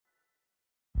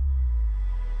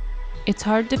It's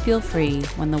hard to feel free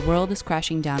when the world is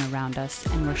crashing down around us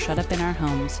and we're shut up in our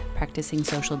homes practicing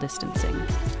social distancing.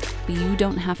 But you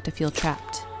don't have to feel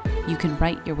trapped. You can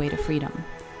write your way to freedom.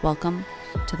 Welcome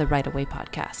to the Right Away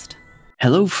Podcast.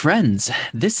 Hello, friends.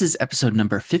 This is episode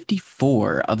number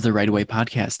 54 of the Right Away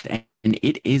Podcast, and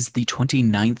it is the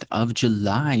 29th of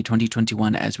July,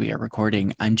 2021, as we are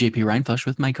recording. I'm JP Reinflush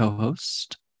with my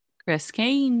co-host, Chris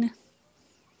Kane.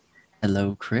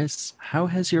 Hello, Chris. How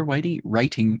has your writing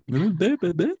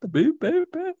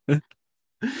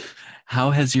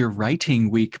How has your writing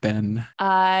week been?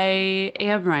 I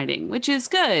am writing, which is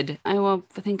good. I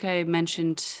think I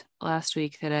mentioned last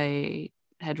week that I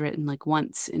had written like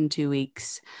once in 2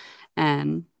 weeks,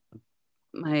 and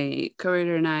my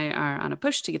co-writer and I are on a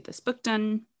push to get this book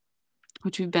done,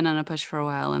 which we've been on a push for a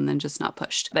while and then just not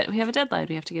pushed. But we have a deadline.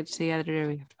 We have to get it to the editor.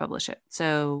 We have to publish it.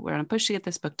 So we're on a push to get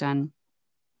this book done.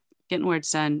 Getting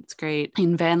words done. It's great.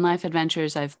 In Van Life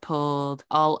Adventures, I've pulled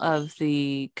all of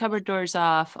the cupboard doors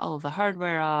off, all of the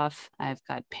hardware off. I've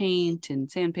got paint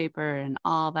and sandpaper and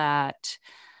all that.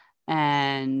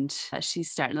 And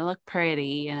she's starting to look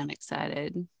pretty, and I'm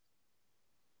excited.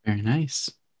 Very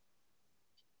nice.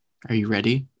 Are you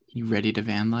ready? You ready to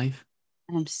van life?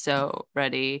 I'm so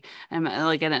ready. I'm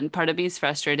like, and part of me is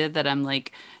frustrated that I'm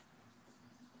like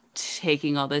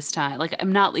taking all this time. Like,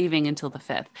 I'm not leaving until the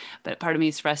 5th, but part of me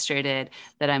is frustrated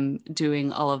that I'm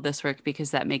doing all of this work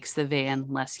because that makes the van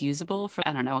less usable for,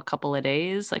 I don't know, a couple of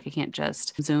days. Like, I can't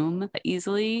just Zoom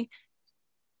easily.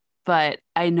 But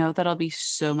I know that I'll be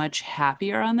so much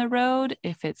happier on the road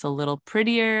if it's a little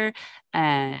prettier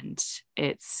and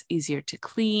it's easier to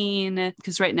clean.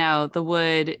 Because right now the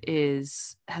wood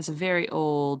has a very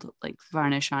old like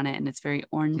varnish on it, and it's very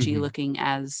orangey looking,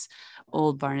 as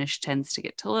old varnish tends to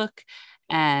get to look.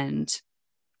 And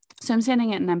so I'm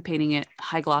sanding it and I'm painting it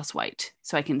high gloss white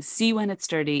so I can see when it's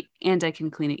dirty and I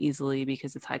can clean it easily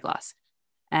because it's high gloss.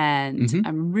 And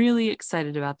I'm really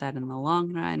excited about that in the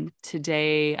long run.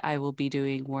 Today, I will be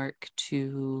doing work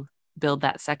to build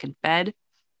that second bed.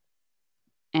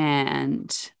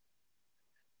 And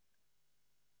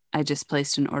I just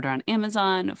placed an order on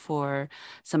Amazon for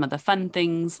some of the fun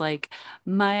things like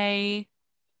my,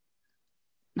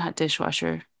 not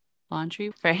dishwasher,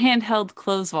 laundry, for a handheld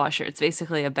clothes washer. It's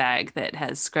basically a bag that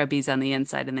has scrubbies on the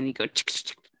inside, and then you go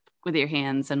with your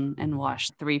hands and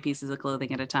wash 3 pieces of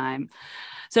clothing at a time.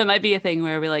 So it might be a thing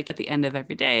where we, like, at the end of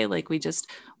every day, like, we just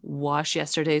wash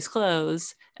yesterday's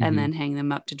clothes and then hang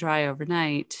them up to dry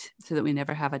overnight so that we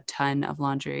never have a ton of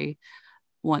laundry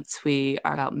once we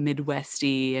are out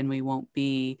Midwesty and we won't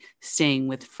be staying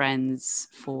with friends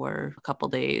for a couple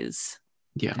days,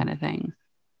 kind of thing.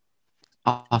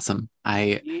 Awesome.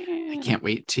 I can't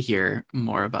wait to hear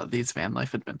more about these van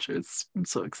life adventures. I'm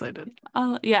so excited.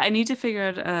 Yeah, I need to figure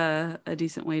out a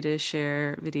decent way to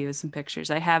share videos and pictures.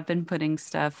 I have been putting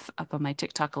stuff up on my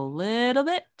TikTok a little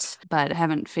bit, but I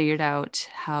haven't figured out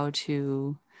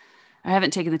I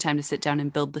haven't taken the time to sit down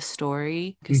and build the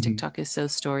story, because TikTok is so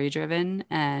story driven.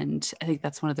 And I think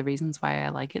that's one of the reasons why I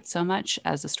like it so much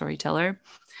as a storyteller.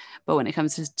 But when it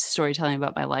comes to storytelling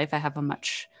about my life, I have a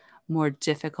much more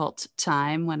difficult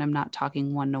time when I'm not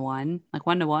talking one-to-one. Like,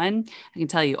 one-to-one, I can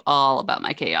tell you all about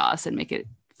my chaos and make it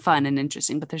fun and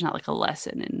interesting, but there's not like a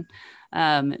lesson.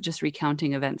 And just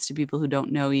recounting events to people who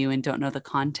don't know you and don't know the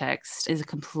context is a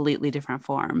completely different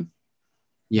form.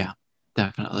 Yeah,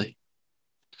 definitely.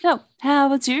 So, how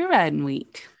was your riding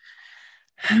week?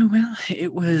 Well,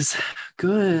 it was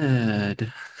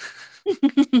good.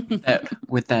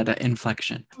 With that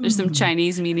inflection. There's some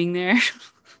Chinese meaning there.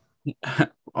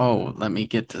 Oh, let me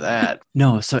get to that.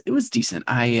 No, so it was decent.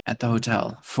 I at the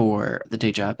hotel for the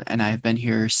day job, and I've been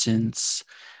here since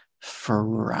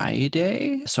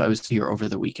Friday. So I was here over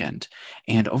the weekend,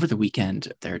 and over the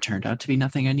weekend there turned out to be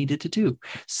nothing I needed to do.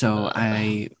 So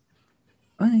I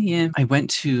went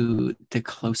to the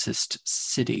closest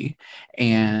city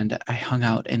and I hung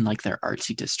out in like their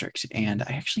artsy district, and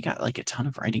I actually got like a ton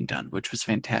of writing done, which was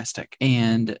fantastic.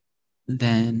 And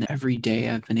then every day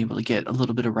I've been able to get a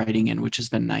little bit of writing in, which has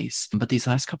been nice. But these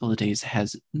last couple of days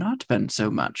has not been so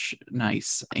much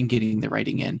nice in getting the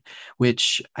writing in,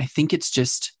 which I think it's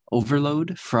just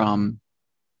overload from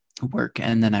work.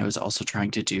 And then I was also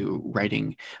trying to do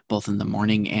writing both in the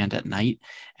morning and at night.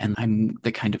 And I'm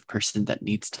the kind of person that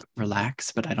needs to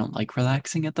relax, but I don't like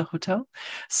relaxing at the hotel.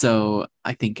 So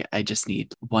I think I just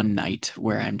need one night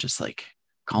where I'm just like,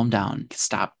 calm down,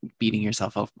 stop beating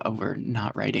yourself up over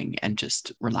not writing, and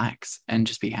just relax and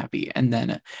just be happy. And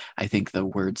then I think the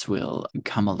words will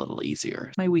come a little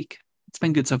easier. My week, it's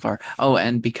been good so far. Oh,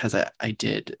 and because I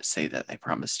did say that I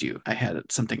promised you I had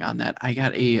something on that, I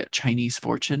got a Chinese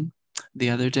fortune the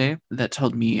other day that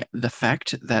told me the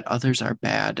fact that others are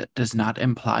bad does not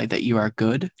imply that you are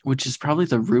good, which is probably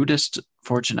the rudest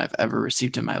fortune I've ever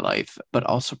received in my life, but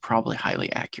also probably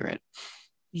highly accurate.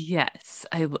 Yes,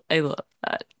 I love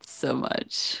that so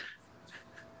much.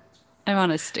 I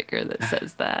want a sticker that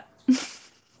says that.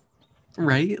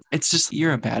 Right? It's just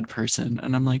you're a bad person.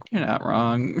 And I'm like, you're not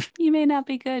wrong. You may not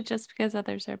be good just because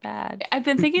others are bad. I've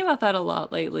been thinking about that a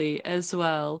lot lately as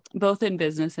well, both in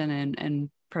business and in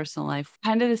personal life.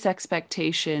 Kind of this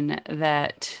expectation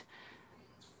that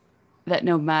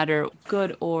no matter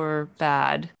good or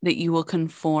bad, that you will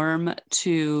conform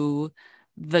to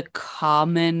the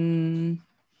common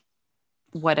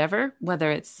whatever, whether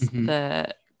it's Mhm.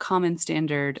 the common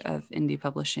standard of indie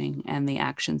publishing and the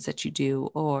actions that you do,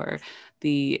 or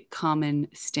the common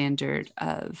standard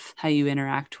of how you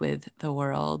interact with the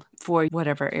world for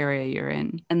whatever area you're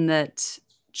in. And that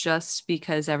just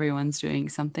because everyone's doing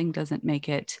something doesn't make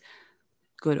it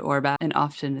good or bad. And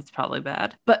often it's probably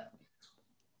bad. But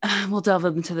we'll delve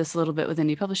into this a little bit with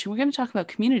indie publishing. We're going to talk about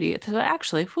community. It's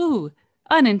actually, whoo,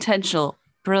 unintentional,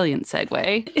 brilliant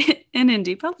segue in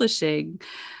indie publishing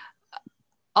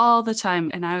all the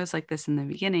time. And I was like this in the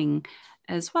beginning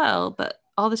as well, but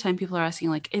all the time people are asking,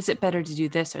 like, is it better to do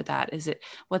this or that?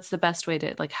 What's the best way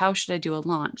to, like, how should I do a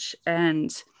launch? And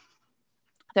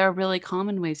there are really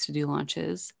common ways to do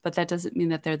launches, but that doesn't mean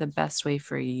that they're the best way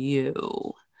for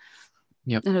you.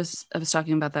 Yep. And I was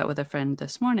talking about that with a friend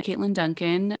this morning, Caitlin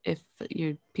Duncan. If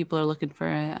you people are looking for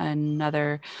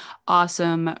another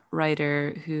awesome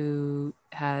writer who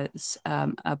has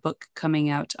a book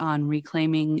coming out on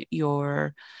reclaiming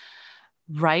your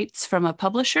rights from a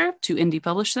publisher to indie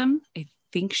publish them, I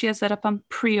think she has that up on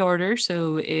pre-order.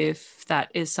 So if that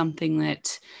is something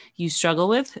that you struggle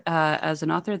with as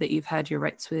an author, that you've had your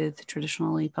rights with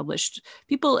traditionally published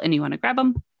people and you want to grab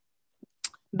them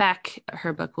back,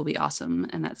 her book will be awesome.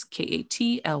 And that's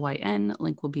Katlyn.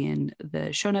 Link will be in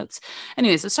the show notes.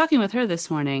 Anyways, I was talking with her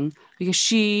this morning because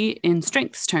she, in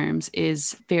strengths terms,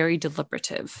 is very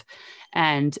deliberative.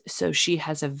 And so she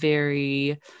has a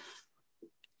very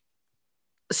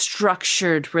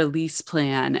structured release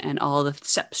plan and all the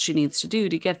steps she needs to do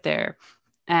to get there.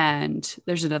 And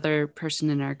there's another person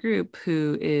in our group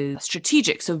who is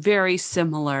strategic, so very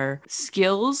similar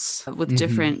skills with Hmm.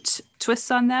 different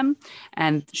twists on them.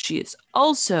 And she is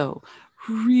also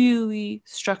really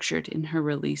structured in her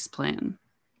release plan.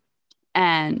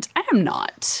 And I am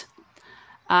not.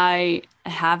 I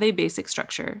have a basic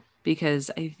structure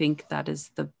because I think that is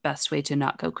the best way to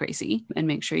not go crazy and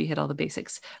make sure you hit all the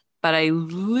basics. But I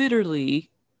literally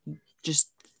just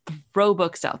throw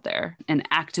books out there and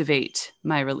activate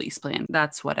my release plan.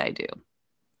 That's what I do.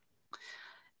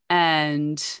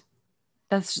 And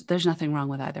there's nothing wrong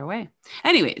with either way.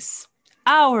 Anyways,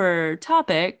 our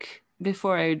topic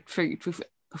before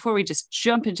we just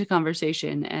jump into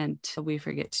conversation and we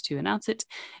forget to announce it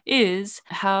is,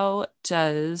 how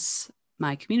does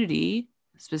my community,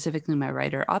 specifically my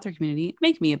writer author community,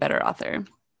 make me a better author?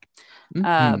 Hmm.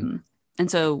 Um, and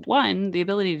so, one, the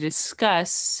ability to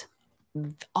discuss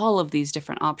all of these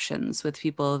different options with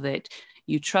people that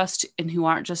you trust and who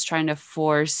aren't just trying to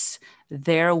force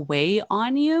their way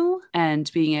on you, and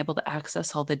being able to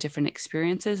access all the different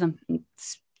experiences. I'm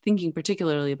thinking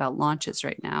particularly about launches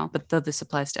right now, but though this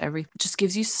applies to everything, just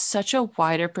gives you such a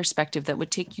wider perspective that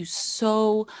would take you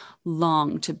so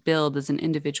long to build as an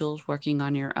individual working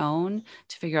on your own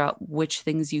to figure out which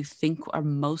things you think are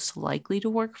most likely to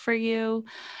work for you.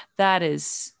 That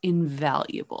is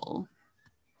invaluable.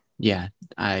 Yeah,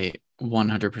 I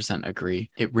 100% agree.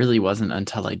 It really wasn't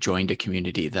until I joined a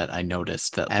community that I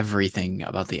noticed that everything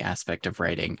about the aspect of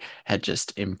writing had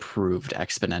just improved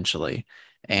exponentially.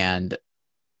 And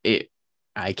it,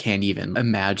 I can't even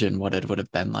imagine what it would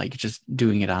have been like just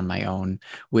doing it on my own,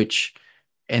 which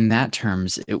in that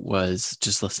terms, it was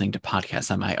just listening to podcasts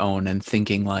on my own and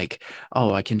thinking like,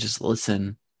 oh, I can just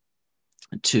listen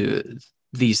to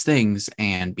these things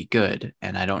and be good,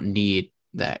 and I don't need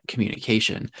that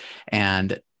communication.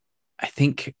 And I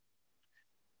think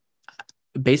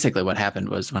basically what happened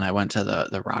was when I went to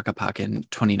the Rockapock in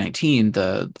 2019,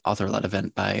 the author-led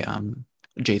event by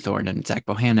Jay Thorne and Zach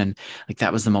Bohannon, like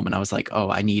that was the moment I was like, oh,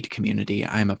 I need community.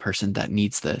 I'm a person that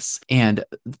needs this. And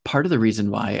part of the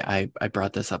reason why I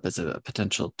brought this up as a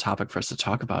potential topic for us to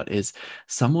talk about is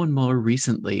someone more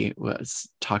recently was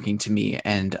talking to me,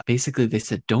 and basically they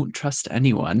said, don't trust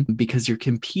anyone because you're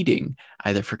competing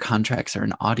either for contracts or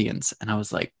an audience. And I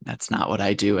was like, that's not what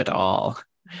I do at all.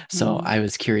 So Mhm. I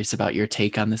was curious about your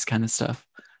take on this kind of stuff.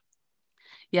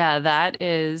 Yeah, that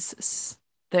is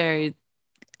very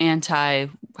anti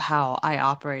how I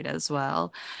operate as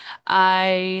well.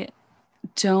 I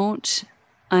don't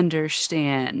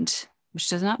understand, which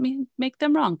does not mean make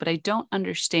them wrong, but I don't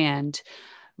understand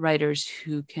writers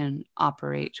who can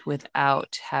operate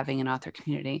without having an author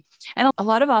community. And a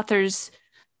lot of authors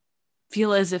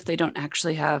feel as if they don't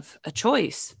actually have a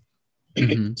choice,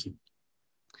 Mm-hmm.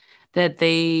 that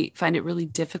they find it really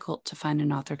difficult to find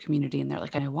an author community. And they're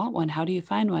like, I want one. How do you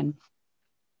find one?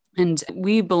 And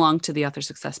we belong to the Author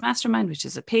Success Mastermind, which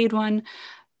is a paid one.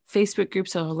 Facebook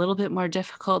groups are a little bit more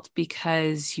difficult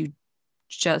because you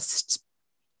just,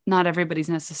 not everybody's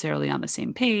necessarily on the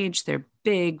same page. They're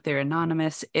big, they're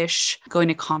anonymous-ish. Going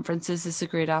to conferences is a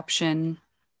great option.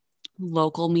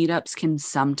 Local meetups can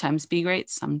sometimes be great,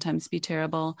 sometimes be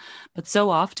terrible. But so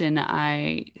often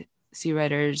I see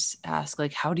writers ask,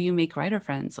 like, how do you make writer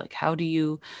friends? Like, how do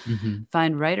you Mm-hmm.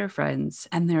 find writer friends?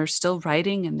 And they're still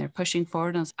writing and they're pushing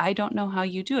forward. And I don't know how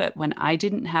you do it. When I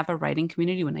didn't have a writing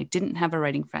community, when I didn't have a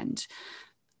writing friend,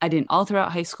 I didn't. All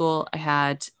throughout high school, I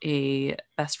had a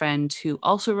best friend who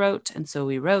also wrote. And so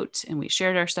we wrote and we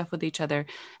shared our stuff with each other.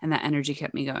 And that energy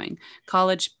kept me going.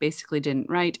 College basically didn't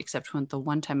write except when the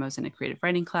one time I was in a creative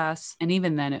writing class. And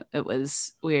even then, it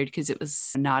was weird because it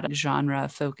was not genre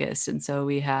focused. And so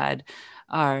we had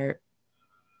our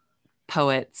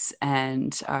poets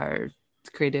and our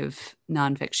creative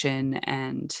nonfiction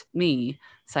and me,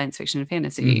 science fiction and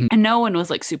fantasy. Mm-hmm. And no one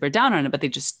was like super down on it, but they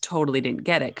just totally didn't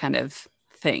get it kind of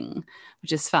thing,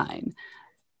 which is fine.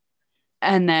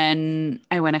 And then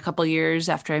I went a couple years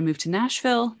after I moved to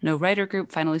Nashville, no writer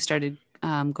group, finally started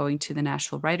going to the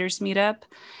Nashville Writers Meetup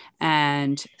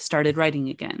and started writing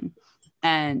again.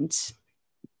 And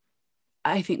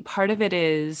I think part of it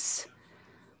is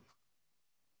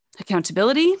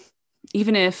accountability.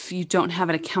 Even if you don't have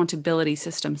an accountability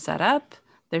system set up,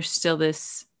 there's still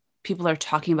this, people are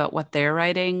talking about what they're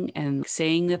writing and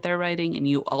saying that they're writing, and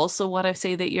you also want to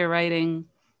say that you're writing,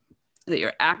 that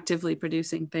you're actively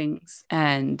producing things.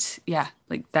 And yeah,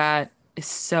 like that is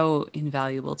so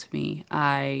invaluable to me.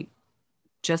 I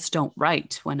just don't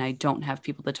write when I don't have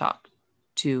people to talk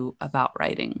to about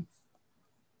writing.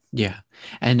 Yeah.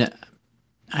 And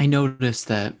I noticed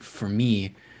that for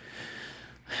me,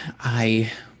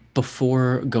 I,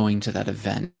 before going to that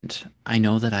event, I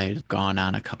know that I had gone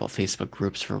on a couple Facebook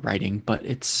groups for writing, but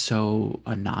it's so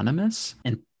anonymous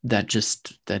and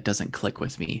that doesn't click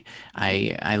with me.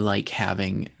 I like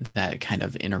having that kind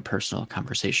of interpersonal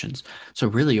conversations. So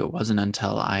really it wasn't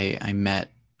until I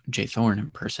met Jay Thorne in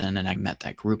person and I met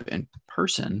that group in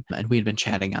person and we had been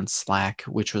chatting on Slack,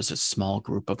 which was a small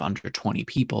group of under 20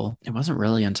 people. It wasn't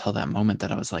really until that moment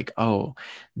that I was like, oh,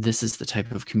 this is the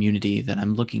type of community that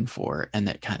I'm looking for. And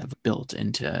that kind of built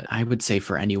into, I would say,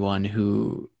 for anyone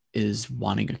who is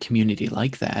wanting a community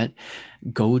like that,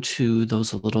 go to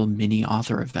those little mini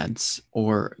author events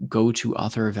or go to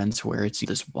author events where it's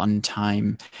this one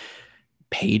time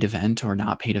paid event or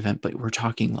not paid event, but we're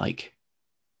talking like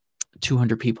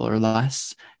 200 people or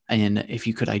less. And if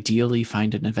you could ideally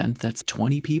find an event that's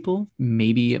 20 people,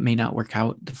 maybe it may not work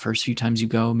out the first few times you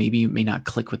go. Maybe it may not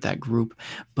click with that group,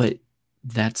 but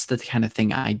that's the kind of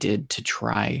thing I did to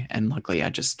try. And luckily,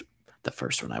 the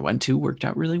first one I went to worked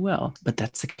out really well. But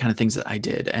that's the kind of things that I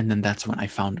did. And then that's when I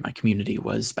found my community,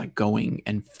 was by going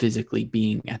and physically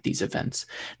being at these events.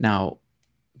 Now,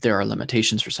 there are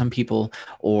limitations for some people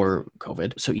or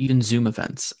COVID. So even Zoom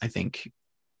events, I think,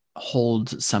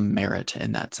 hold some merit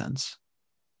in that sense.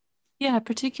 Yeah,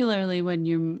 particularly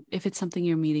when if it's something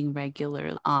you're meeting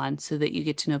regularly on so that you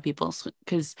get to know people.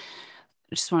 Because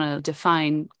I just want to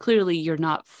define clearly, you're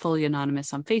not fully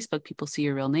anonymous on Facebook. People see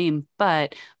your real name.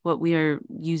 But what we are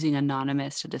using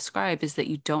anonymous to describe is that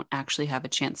you don't actually have a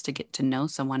chance to get to know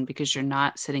someone because you're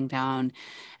not sitting down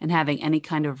and having any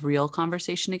kind of real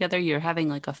conversation together. You're having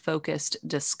like a focused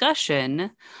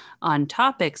discussion on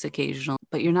topics occasionally,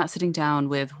 but you're not sitting down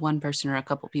with one person or a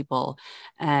couple people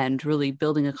and really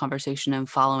building a conversation and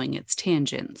following its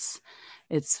tangents.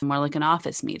 It's more like an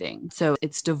office meeting. So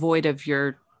it's devoid of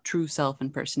your true self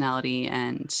and personality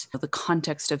and the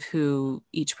context of who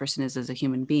each person is as a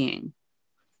human being.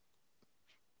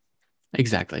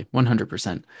 Exactly.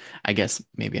 100%. I guess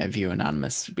maybe I view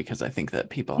anonymous because I think that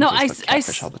people on No, Facebook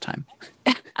catfish all the time.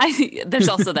 there's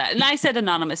also that. And I said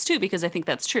anonymous too, because I think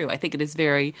that's true. I think it is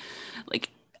very like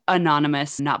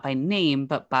anonymous, not by name,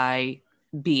 but by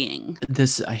being.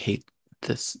 I hate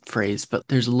this phrase, but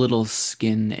there's little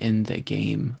skin in the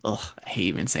game. Ugh, I hate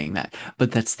even saying that.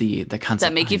 But that's the Does that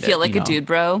concept make you behind feel it, like a dude,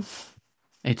 bro?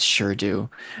 It sure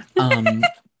do. Um,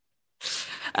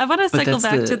 I want to but cycle that's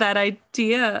back to the that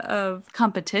idea of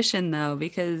competition though,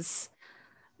 because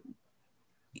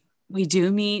we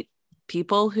do meet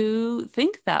people who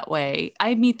think that way.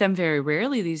 I meet them very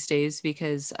rarely these days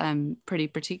because I'm pretty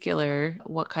particular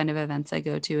what kind of events I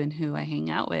go to and who I hang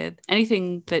out with.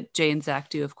 Anything that Jay and Zach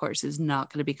do, of course, is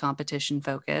not going to be competition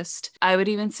focused. I would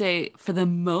even say for the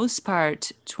most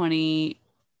part, 20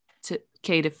 to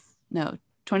K to no,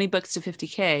 20 books to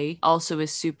 50K also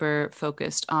is super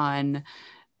focused on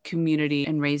community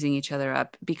and raising each other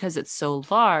up. Because it's so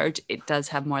large, it does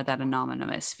have more that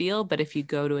anonymous feel. But if you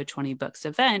go to a 20 books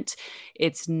event,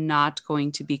 it's not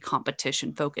going to be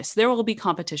competition focused. There will be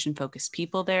competition focused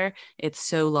people there. It's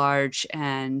so large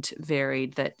and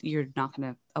varied that you're not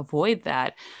going to avoid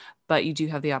that. But you do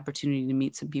have the opportunity to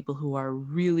meet some people who are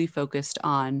really focused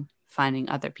on finding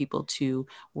other people to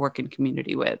work in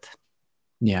community with.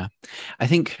 Yeah. I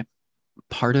think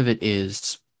part of it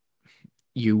is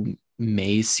you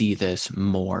may see this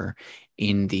more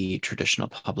in the traditional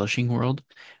publishing world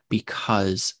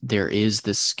because there is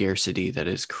this scarcity that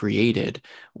is created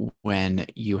when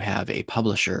you have a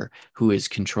publisher who is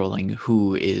controlling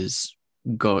who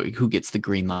gets the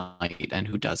green light and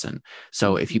who doesn't.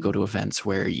 So if you go to events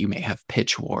where you may have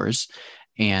pitch wars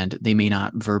and they may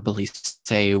not verbally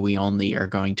say we only are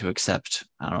going to accept,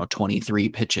 I don't know, 23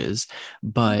 pitches,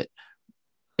 but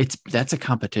that's a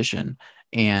competition,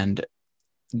 and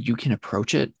you can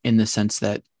approach it in the sense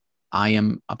that I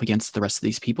am up against the rest of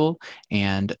these people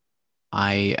and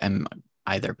I am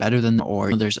either better than them,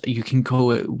 or you can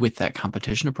go with that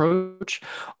competition approach,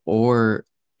 or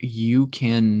you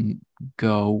can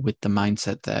go with the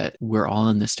mindset that we're all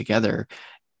in this together.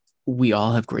 We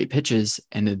all have great pitches,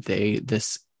 and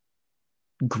this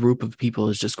group of people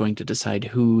is just going to decide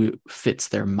who fits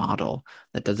their model.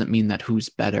 That doesn't mean that who's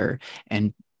better.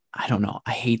 And I don't know,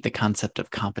 I hate the concept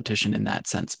of competition in that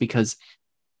sense because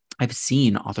I've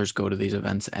seen authors go to these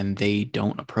events and they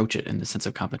don't approach it in the sense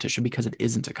of competition because it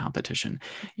isn't a competition.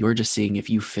 You're just seeing if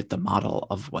you fit the model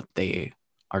of what they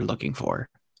are looking for.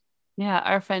 Yeah,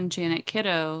 our friend Janet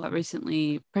Kiddo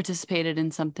recently participated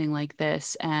in something like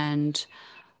this, and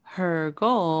her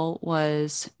goal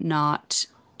was not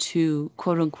to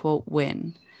quote unquote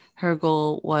win. Her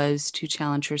goal was to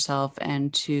challenge herself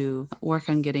and to work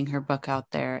on getting her book out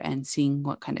there and seeing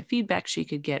what kind of feedback she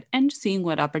could get and seeing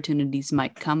what opportunities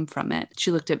might come from it.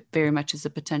 She looked at very much as a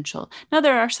potential. Now,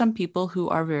 there are some people who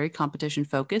are very competition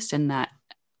focused, and that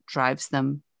drives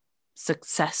them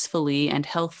successfully and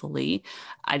healthfully.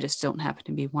 I just don't happen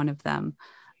to be one of them.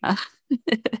 Uh,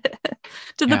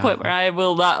 to the Yeah. point where I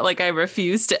will not, like, I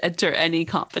refuse to enter any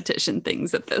competition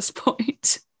things at this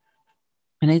point.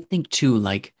 And I think too,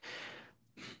 like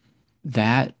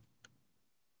that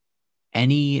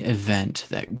any event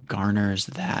that garners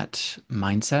that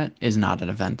mindset is not an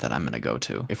event that I'm going to go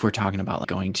to. If we're talking about like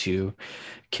going to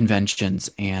conventions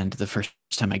and the first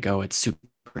time I go, it's super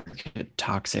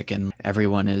toxic and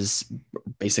everyone is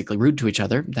basically rude to each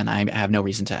other, then I have no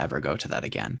reason to ever go to that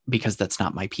again because that's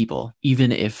not my people.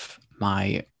 Even if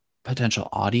my potential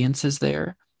audience is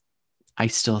there, I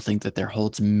still think that there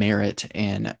holds merit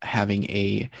in having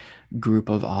a group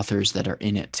of authors that are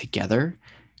in it together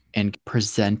and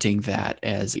presenting that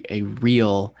as a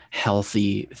real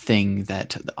healthy thing that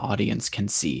the audience can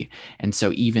see. And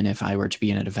so even if I were to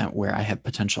be in an event where I have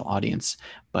potential audience,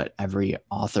 but every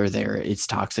author there is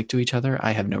toxic to each other,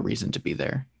 I have no reason to be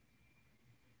there.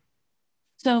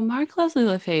 So Mark Leslie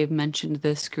Lefebvre mentioned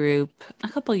this group a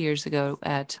couple years ago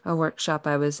at a workshop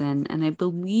I was in, and I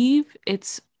believe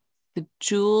it's the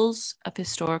Jewels of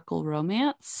Historical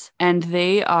Romance. And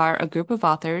they are a group of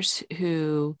authors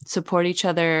who support each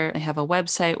other. They have a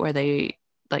website where they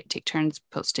like take turns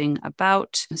posting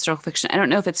about historical fiction. I don't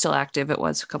know if it's still active. It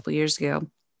was a couple years ago.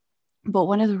 But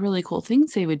one of the really cool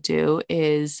things they would do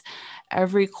is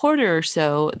every quarter or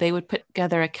so, they would put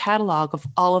together a catalog of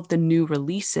all of the new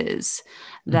releases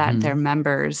that Mm-hmm. their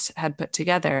members had put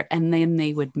together. And then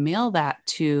they would mail that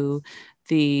to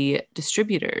the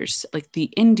distributors, like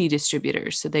the indie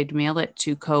distributors. So they'd mail it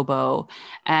to Kobo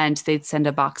and they'd send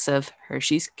a box of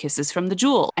Hershey's Kisses from the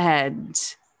Jewel. And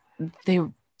they,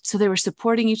 so they were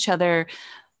supporting each other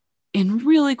in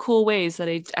really cool ways that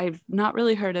I've not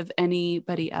really heard of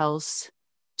anybody else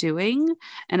doing.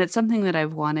 And it's something that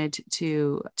I've wanted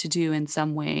to do in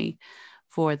some way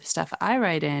for the stuff I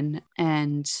write in.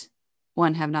 And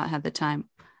one, have not had the time.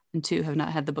 And two, have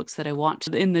not had the books that I want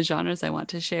in the genres I want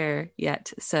to share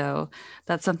yet. So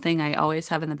that's something I always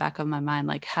have in the back of my mind.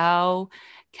 Like, how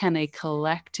can a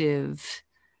collective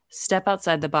step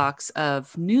outside the box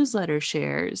of newsletter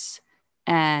shares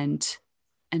and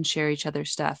share each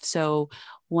other's stuff? So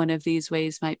one of these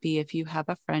ways might be if you have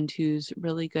a friend who's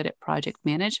really good at project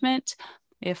management.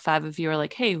 If five of you are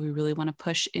like, hey, we really want to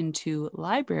push into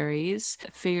libraries,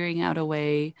 figuring out a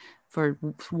way for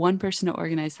one person to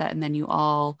organize that, and then you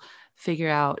all figure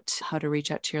out how to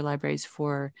reach out to your libraries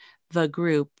for the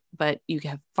group, but you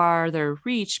have farther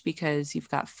reach because you've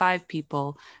got 5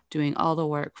 people doing all the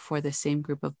work for the same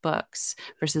group of books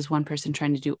versus one person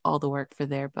trying to do all the work for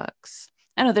their books.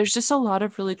 I know there's just a lot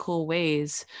of really cool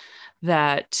ways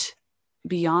that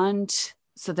beyond,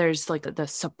 so there's like the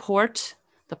support,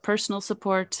 the personal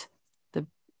support, the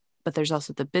but there's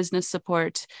also the business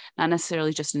support, not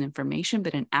necessarily just in information,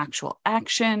 but in actual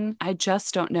action. I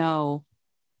just don't know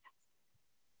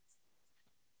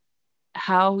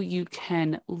how you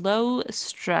can low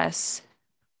stress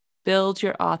build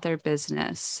your author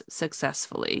business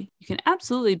successfully. You can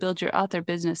absolutely build your author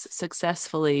business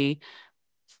successfully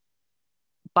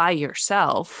by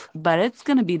yourself, but it's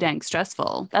going to be dang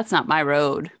stressful. That's not my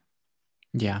road.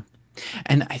 Yeah.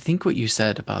 And I think what you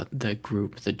said about the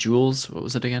group, the Jewels, what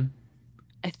was it again?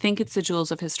 I think it's the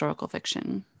jewels of historical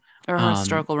fiction or Um,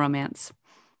 historical romance.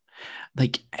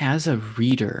 like as a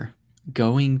reader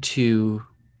going to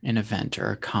an event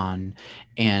or a con,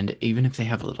 and even if they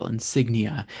have a little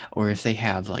insignia, or if they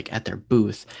have like at their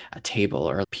booth a table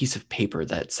or a piece of paper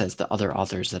that says the other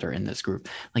authors that are in this group,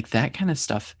 like that kind of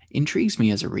stuff intrigues me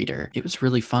as a reader. It was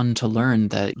really fun to learn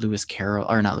that Lewis Carroll,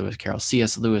 or not Lewis Carroll,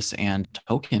 C.S. Lewis and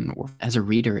Tolkien were, as a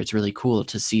reader, it's really cool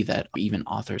to see that even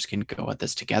authors can go at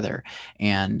this together.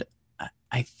 And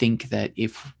I think that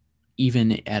if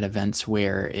even at events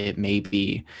where it may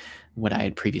be what I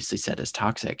had previously said as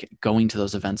toxic, going to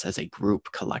those events as a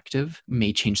group collective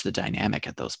may change the dynamic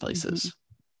at those Mm-hmm. places.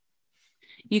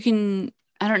 You can,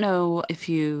 I don't know if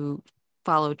you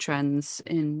follow trends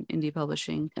in indie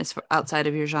publishing as for outside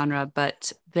of your genre,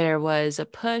 but there was a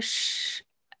push.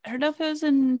 I don't know if it was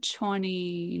in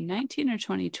 2019 or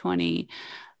 2020.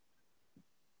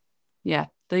 Yeah,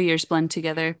 the years blend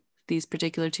together, these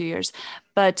particular 2 years.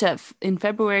 But in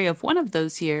February of one of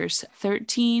those years,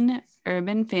 13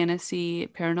 urban fantasy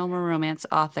paranormal romance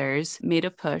authors made a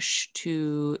push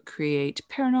to create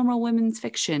paranormal women's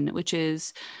fiction, which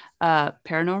is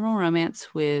paranormal romance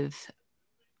with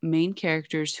main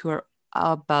characters who are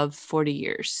above 40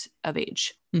 years of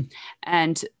age. Hmm.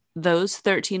 And those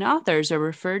 13 authors are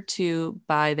referred to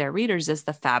by their readers as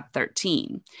the Fab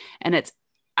 13. And it's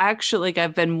actually, like,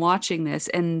 I've been watching this,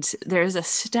 and there's a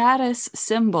status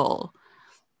symbol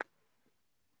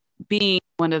being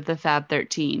one of the Fab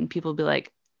 13. People be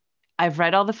like, I've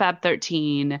read all the Fab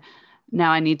 13.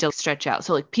 Now I need to stretch out.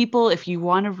 So, like, people, if you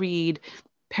want to read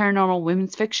paranormal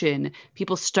women's fiction,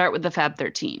 people start with the Fab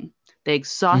 13. They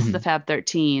exhaust the Mm-hmm. Fab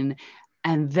 13,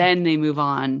 and then they move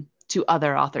on to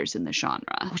other authors in the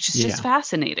genre, which is just Yeah.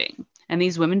 fascinating. And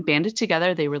these women banded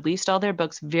together. They released all their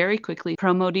books very quickly,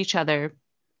 promote each other,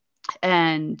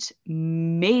 and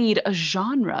made a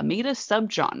genre, made a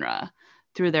subgenre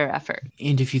through their effort.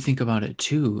 And if you think about it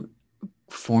too,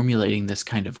 formulating this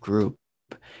kind of group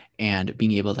and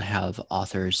being able to have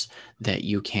authors that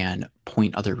you can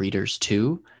point other readers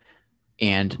to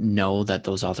and know that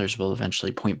those authors will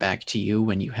eventually point back to you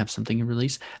when you have something to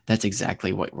release, that's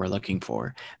exactly what we're looking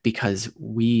for, because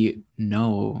we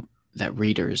know that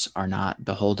readers are not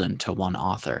beholden to one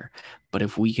author. But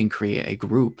if we can create a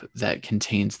group that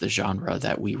contains the genre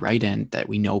that we write in, that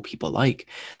we know people like,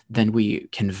 then we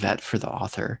can vet for the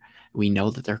author. We know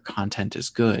that their content is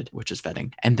good, which is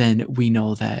vetting. And then we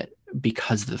know that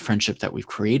because of the friendship that we've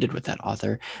created with that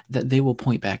author, that they will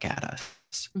point back at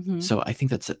us. Mm-hmm. So I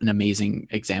think that's an amazing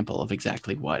example of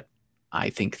exactly what I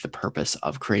think the purpose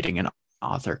of creating an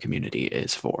author community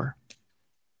is for.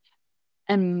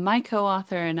 And my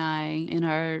co-author and I, in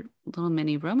our little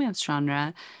mini romance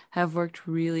genre, have worked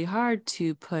really hard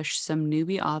to push some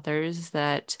newbie authors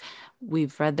that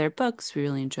we've read their books, we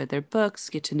really enjoyed their books,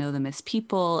 get to know them as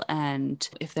people. And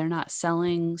if they're not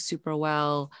selling super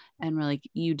well, and we're like,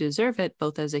 you deserve it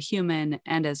both as a human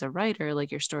and as a writer,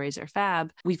 like your stories are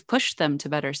fab, we've pushed them to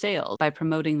better sales by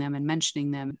promoting them and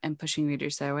mentioning them and pushing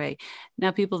readers their way.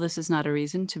 Now, people, this is not a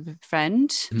reason to befriend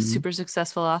Mhm. super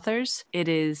successful authors. It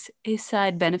is a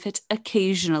side benefit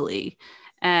occasionally.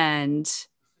 And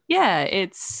yeah,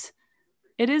 it's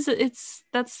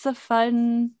that's the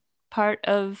fun part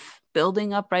of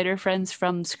building up writer friends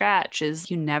from scratch,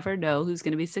 is you never know who's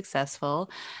going to be successful.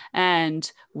 And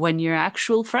when you're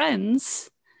actual friends,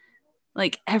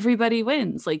 like, everybody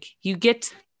wins. Like, you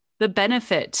get the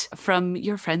benefit from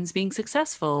your friends being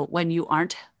successful when you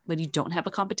don't have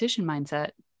a competition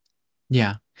mindset.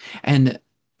 Yeah. And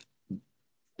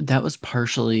that was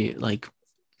partially like,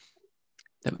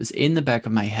 that was in the back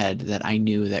of my head, that I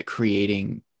knew that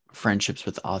creating friendships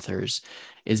with authors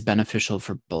is beneficial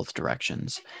for both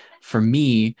directions. For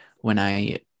me, when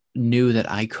I knew that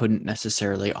I couldn't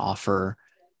necessarily offer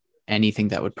anything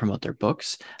that would promote their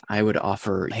books, I would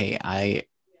offer, hey, I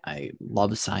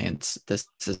love science. This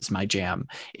is my jam.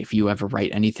 If you ever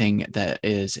write anything that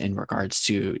is in regards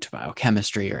to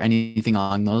biochemistry or anything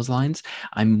along those lines,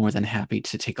 I'm more than happy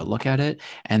to take a look at it.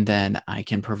 And then I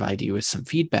can provide you with some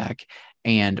feedback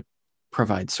and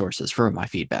provide sources for my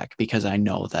feedback, because I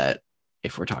know that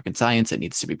if we're talking science, it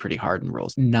needs to be pretty hard and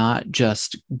rules, not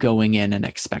just going in and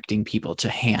expecting people to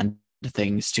hand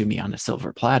things to me on a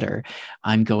silver platter.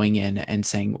 I'm going in and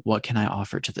saying, what can I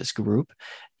offer to this group?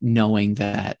 Knowing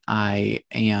that I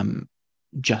am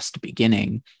just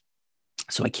beginning,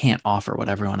 so I can't offer what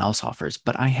everyone else offers,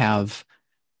 but I have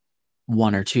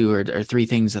one or two or three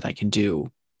things that I can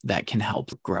do that can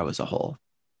help grow as a whole.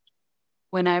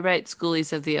 When I write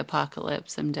Schoolies of the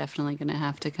Apocalypse, I'm definitely going to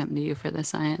have to come to you for the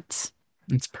science.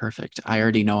 It's perfect. I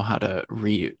already know how to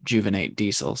rejuvenate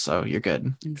Diesel, so you're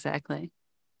good. Exactly.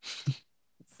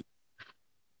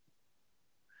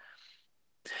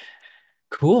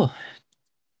 Cool.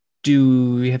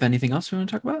 Do we have anything else we want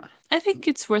to talk about? I think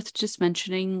it's worth just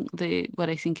mentioning the what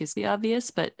I think is the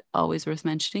obvious, but always worth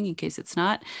mentioning in case it's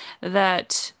not,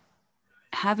 that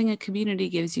having a community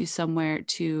gives you somewhere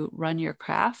to run your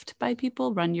craft by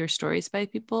people, run your stories by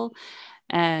people,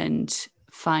 and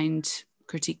find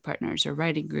critique partners or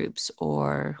writing groups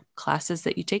or classes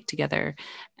that you take together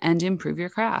and improve your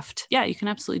craft. Yeah, you can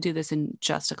absolutely do this in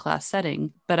just a class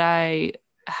setting, but I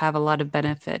have a lot of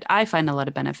benefit. I find a lot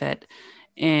of benefit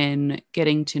in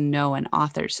getting to know an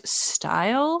author's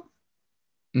style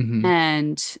Mm-hmm.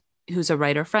 and who's a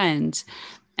writer friend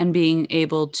and being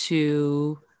able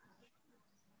to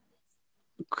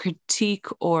critique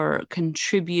or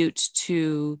contribute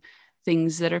to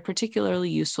things that are particularly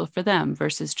useful for them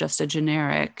versus just a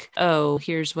generic, oh,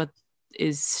 here's what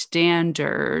is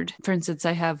standard. For instance,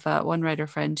 I have one writer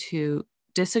friend who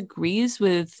disagrees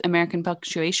with American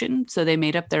punctuation, so they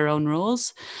made up their own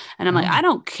rules. And I'm like, I Oh,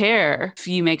 don't care if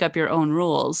you make up your own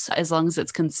rules as long as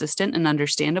it's consistent and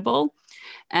understandable.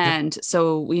 yep. And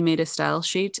so we made a style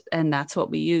sheet, and that's what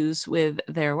we use with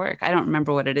their work. I don't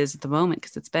remember what it is at the moment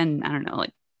because it's been, I don't know,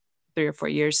 like 3 or 4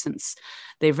 years since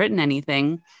they've written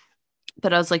anything.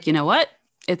 But I was like, you know what?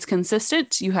 It's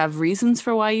consistent. You have reasons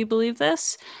for why you believe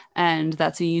this. And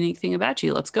that's a unique thing about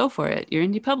you. Let's go for it. You're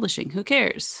indie publishing. Who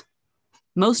cares?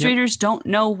 Most Yep. readers don't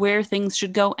know where things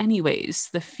should go, anyways.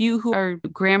 The few who are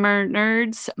grammar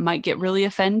nerds might get really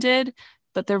offended,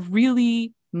 but they're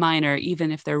really minor,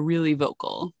 even if they're really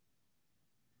vocal.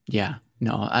 Yeah.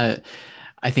 No,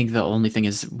 I think the only thing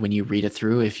is when you read it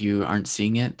through, if you aren't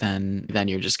seeing it, then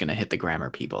you're just gonna hit the grammar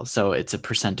people. So it's a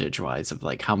percentage wise of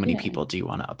like how many Yeah. people do you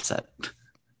want to upset?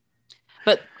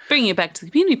 But bringing it back to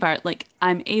the community part, like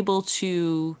I'm able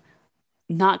to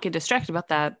not get distracted about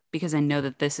that because I know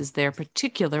that this is their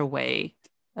particular way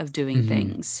of doing Hmm.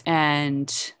 things.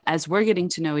 And as we're getting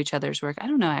to know each other's work, I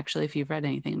don't know actually if you've read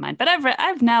anything of mine, but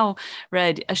I've now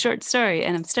read a short story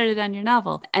and I've started on your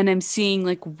novel and I'm seeing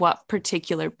like what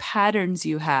particular patterns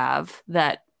you have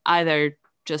that either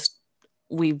just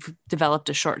we've developed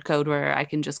a short code where I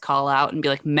can just call out and be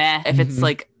like meh if it's Hmm.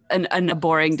 like a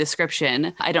boring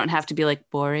description. I don't have to be like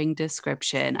boring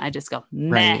description. I just go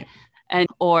meh Right. and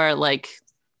or like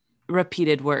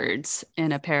repeated words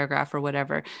in a paragraph or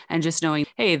whatever, and just knowing,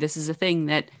 hey, this is a thing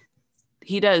that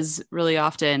he does really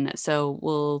often. So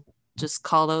we'll just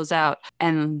call those out,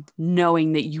 and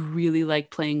knowing that you really like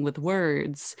playing with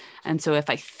words. And so if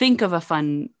I think of a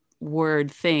fun word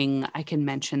thing, I can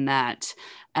mention that.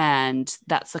 And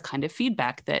that's the kind of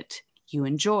feedback that you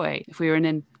enjoy. If we were in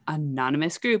an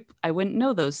anonymous group, I wouldn't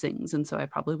know those things. And so I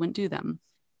probably wouldn't do them.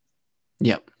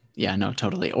 Yep. Yeah, no,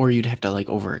 totally. Or you'd have to like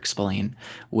over explain,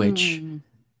 which Mm,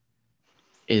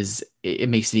 it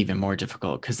makes it even more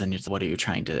difficult because then it's what are you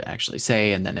trying to actually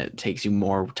say? And then it takes you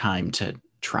more time to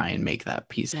try and make that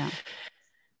piece. yeah.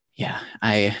 Yeah,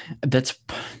 I that's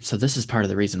so this is part of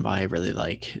the reason why I really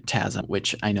like TASM,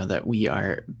 which I know that we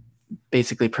are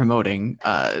basically promoting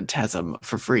TASM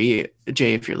for free.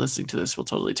 Jay, if you're listening to this, we'll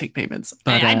totally take payments.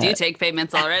 I mean, But I do take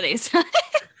payments already. So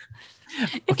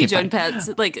if you okay, join fine. pets,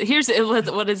 like here's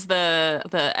what is the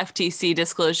FTC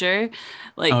disclosure?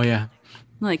 Oh Like yeah,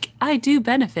 I do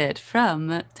benefit from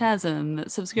TASM you're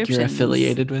subscriptions.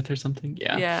 affiliated with or something.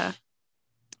 Yeah. Yeah.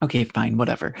 Okay, fine,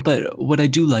 whatever. But what I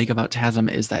do like about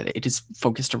TASM is that it is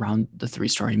focused around the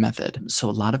three-story method. So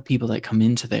a lot of people that come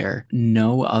into there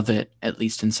know of it, at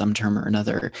least in some term or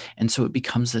another. And so it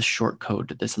becomes this short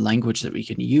code, this language that we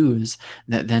can use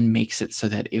that then makes it so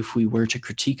that if we were to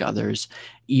critique others,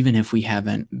 even if we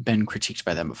haven't been critiqued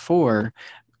by them before,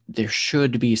 there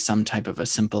should be some type of a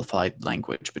simplified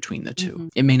language between the two. Mhm.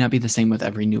 It may not be the same with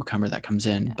every newcomer that comes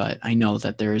in, Yeah. but I know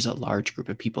that there is a large group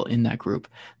of people in that group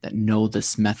that know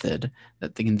this method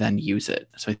that they can then use it.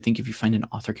 So I think if you find an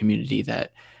author community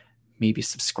that maybe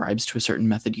subscribes to a certain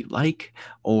method you like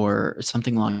or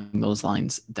something along those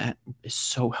lines, that is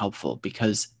so helpful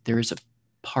because there is a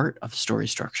part of story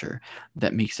structure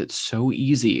that makes it so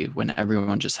easy when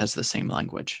everyone just has the same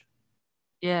language.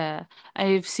 Yeah,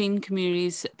 I've seen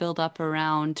communities build up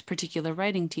around particular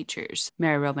writing teachers.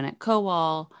 Mary Robinette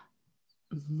Kowal,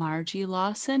 Margie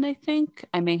Lawson, I think.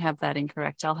 I may have that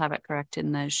incorrect. I'll have it correct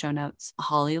in the show notes.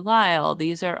 Holly Lyle.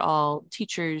 These are all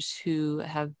teachers who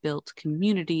have built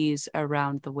communities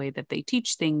around the way that they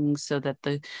teach things so that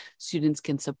the students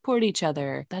can support each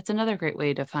other. That's another great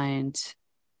way to find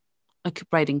a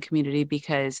writing community,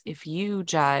 because if you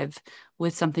jive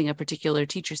with something a particular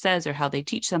teacher says or how they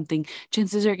teach something,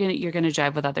 chances are you're gonna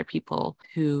jive with other people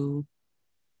who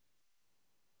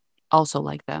also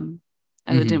like them.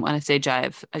 I didn't Mm-hmm. want to say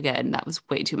jive again. That was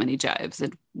way too many jives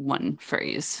in one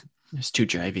phrase. It's too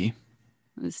jivey.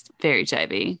 It was very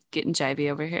jivey. Getting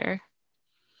jivey over here.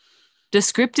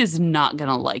 Descript is not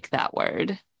gonna like that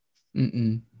word.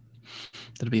 Mm-mm.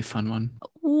 That'll be a fun one.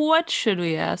 What should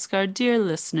we ask our dear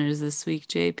listeners this week,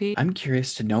 JP? I'm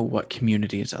curious to know what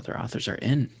communities other authors are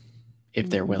in, if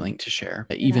they're Mhm. willing to share,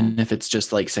 Yeah. even if it's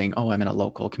just like saying, oh, I'm in a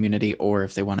local community, or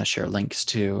if they want to share links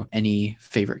to any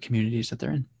favorite communities that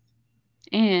they're in.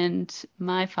 And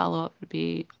my follow-up would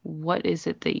be, what is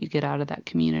it that you get out of that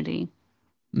community?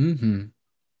 Mm-hmm.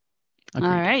 All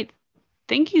Agreed. right.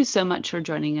 Thank you so much for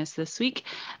joining us this week.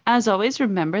 As always,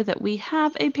 remember that we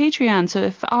have a Patreon. So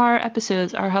if our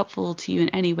episodes are helpful to you in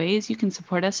any ways, you can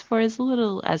support us for as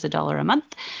little as $1 a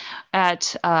month.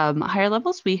 At higher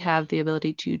levels, we have the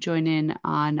ability to join in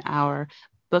on our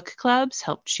book clubs,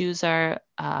 help choose our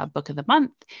book of the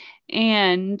month,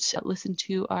 and listen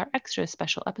to our extra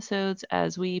special episodes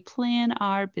as we plan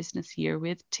our business year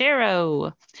with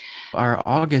tarot. Our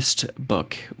August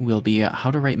book will be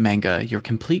How to Write Manga, Your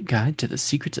Complete Guide to the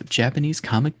Secrets of Japanese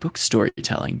Comic Book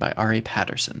Storytelling by R.A.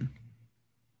 Patterson.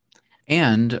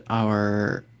 And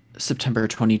our September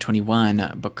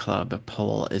 2021 book club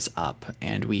poll is up,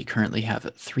 and we currently have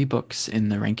 3 books in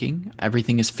the ranking.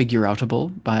 Everything is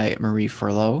Figureoutable by Marie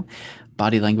Forleo,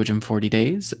 Body Language in 40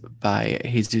 Days by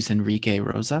Jesus Enrique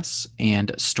Rosas,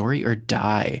 and Story or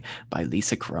Die by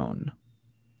Lisa Crone.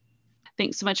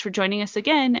 Thanks so much for joining us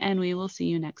again, and we will see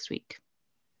you next week.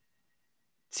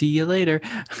 See you later.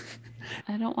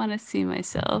 I don't want to see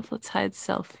myself. Let's hide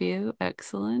self view.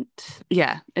 Excellent.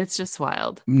 Yeah, it's just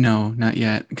wild. No, not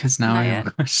yet, because now I Not have yet.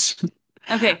 a question.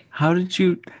 Okay. How do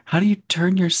you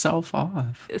turn yourself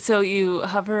off? So you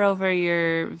hover over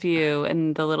your view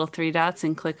and the little 3 dots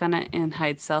and click on it and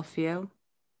hide self view.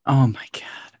 Oh my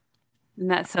God. Isn't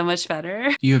that so much better?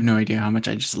 You have no idea how much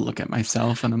I just look at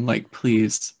myself and I'm like,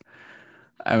 please,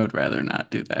 I would rather not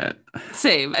do that.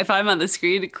 Same. If I'm on the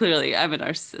screen, clearly I'm a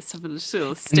narcissist. I'm just gonna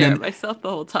And stare at then, myself the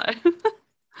whole time.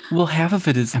 well, half of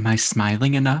it is, am I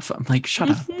smiling enough? I'm like, shut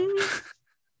up. Mhm.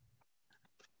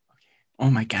 Oh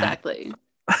my God. Exactly.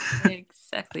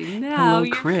 Exactly. Now Hello,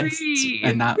 you're Chris, free.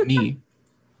 and not me.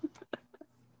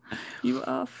 You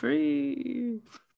are free.